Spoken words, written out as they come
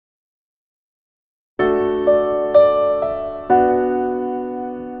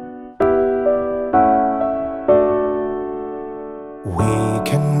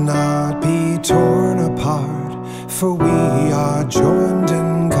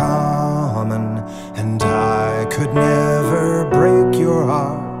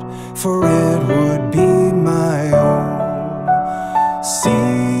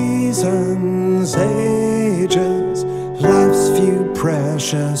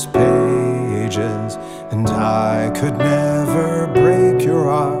those pages, and I could never break your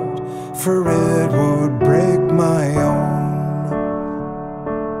heart, for it would break my own.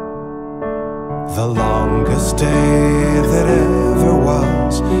 The longest day that ever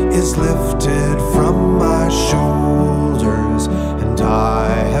was is lifted from my shoulders, and I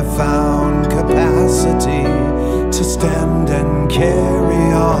have found capacity to stand and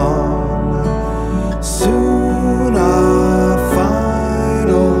carry on. Soon a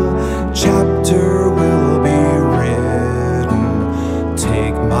final chapter will be written.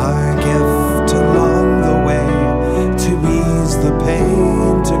 Take my gift along the way to ease the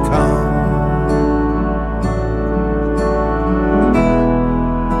pain to come.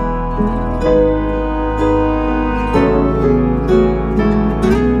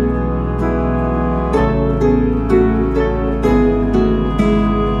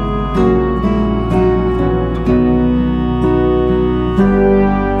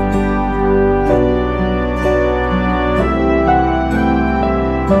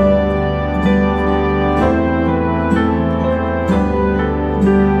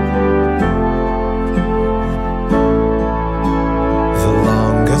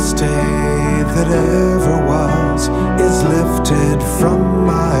 That ever was is lifted from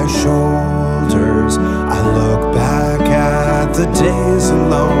my shoulders. I look back at the days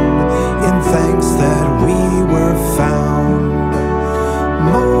alone in thanks that we were found.